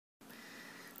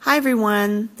Hi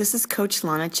everyone, this is Coach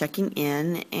Lana checking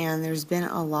in, and there's been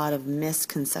a lot of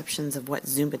misconceptions of what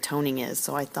Zumba toning is,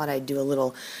 so I thought I'd do a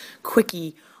little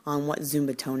quickie on what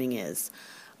Zumba toning is.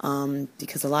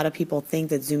 Because a lot of people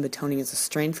think that Zumba toning is a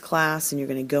strength class and you're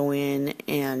going to go in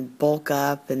and bulk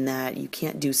up and that you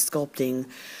can't do sculpting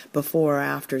before or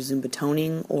after Zumba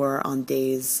toning or on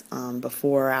days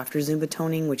before or after Zumba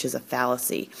toning, which is a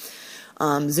fallacy.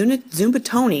 Zumba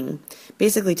toning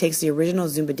basically takes the original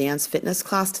Zumba dance fitness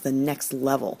class to the next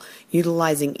level,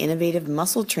 utilizing innovative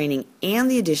muscle training and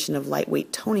the addition of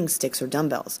lightweight toning sticks or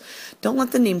dumbbells. Don't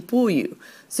let the name fool you.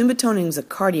 Zumba toning is a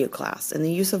cardio class, and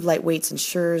the use of light weights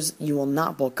ensures you will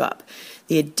not bulk up.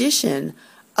 The addition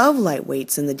of light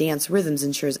weights in the dance rhythms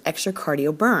ensures extra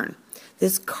cardio burn.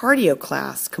 This cardio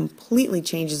class completely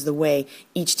changes the way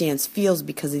each dance feels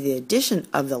because of the addition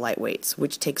of the light weights,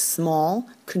 which take small,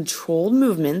 controlled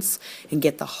movements and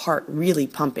get the heart really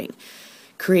pumping.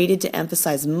 Created to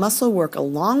emphasize muscle work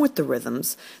along with the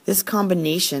rhythms, this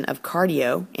combination of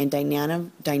cardio and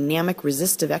dynamic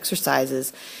resistive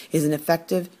exercises is an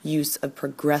effective use of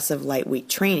progressive lightweight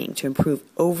training to improve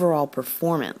overall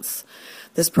performance.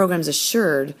 This program is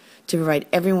assured to provide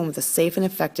everyone with a safe and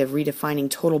effective redefining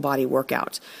total body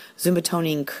workout. Zumba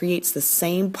toning creates the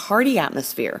same party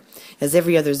atmosphere as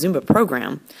every other Zumba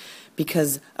program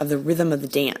because of the rhythm of the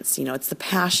dance. It's the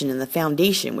passion and the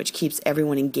foundation which keeps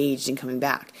everyone engaged and coming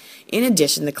back. In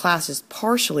addition, the class is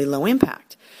partially low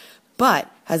impact,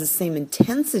 but has the same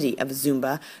intensity of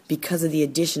Zumba because of the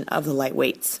addition of the light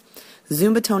weights.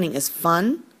 Zumba toning is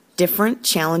fun, different,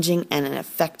 challenging, and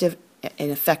effective,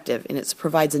 and it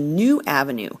provides a new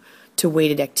avenue to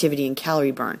weighted activity and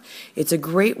calorie burn. It's a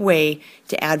great way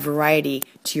to add variety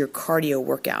to your cardio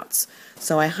workouts.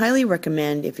 So I highly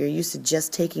recommend, if you're used to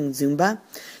just taking Zumba,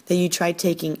 that you try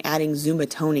adding Zumba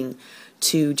toning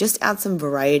to just add some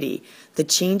variety. The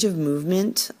change of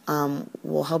movement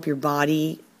will help your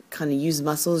body kind of use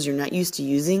muscles you're not used to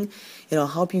using. It'll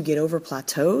help you get over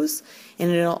plateaus, and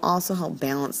it'll also help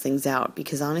balance things out,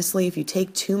 because honestly, if you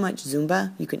take too much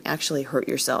Zumba, you can actually hurt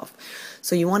yourself.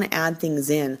 So you want to add things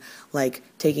in like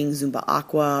taking Zumba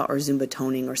Aqua or Zumba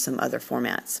toning or some other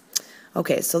formats.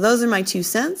 Okay, so those are my 2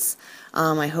 cents.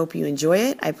 I hope you enjoy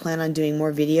it. I plan on doing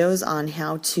more videos on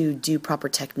how to do proper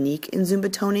technique in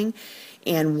Zumba toning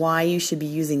and why you should be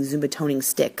using Zumba toning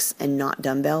sticks and not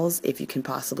dumbbells if you can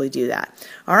possibly do that.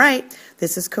 All right,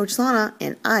 this is Coach Lana,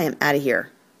 and I am out of here.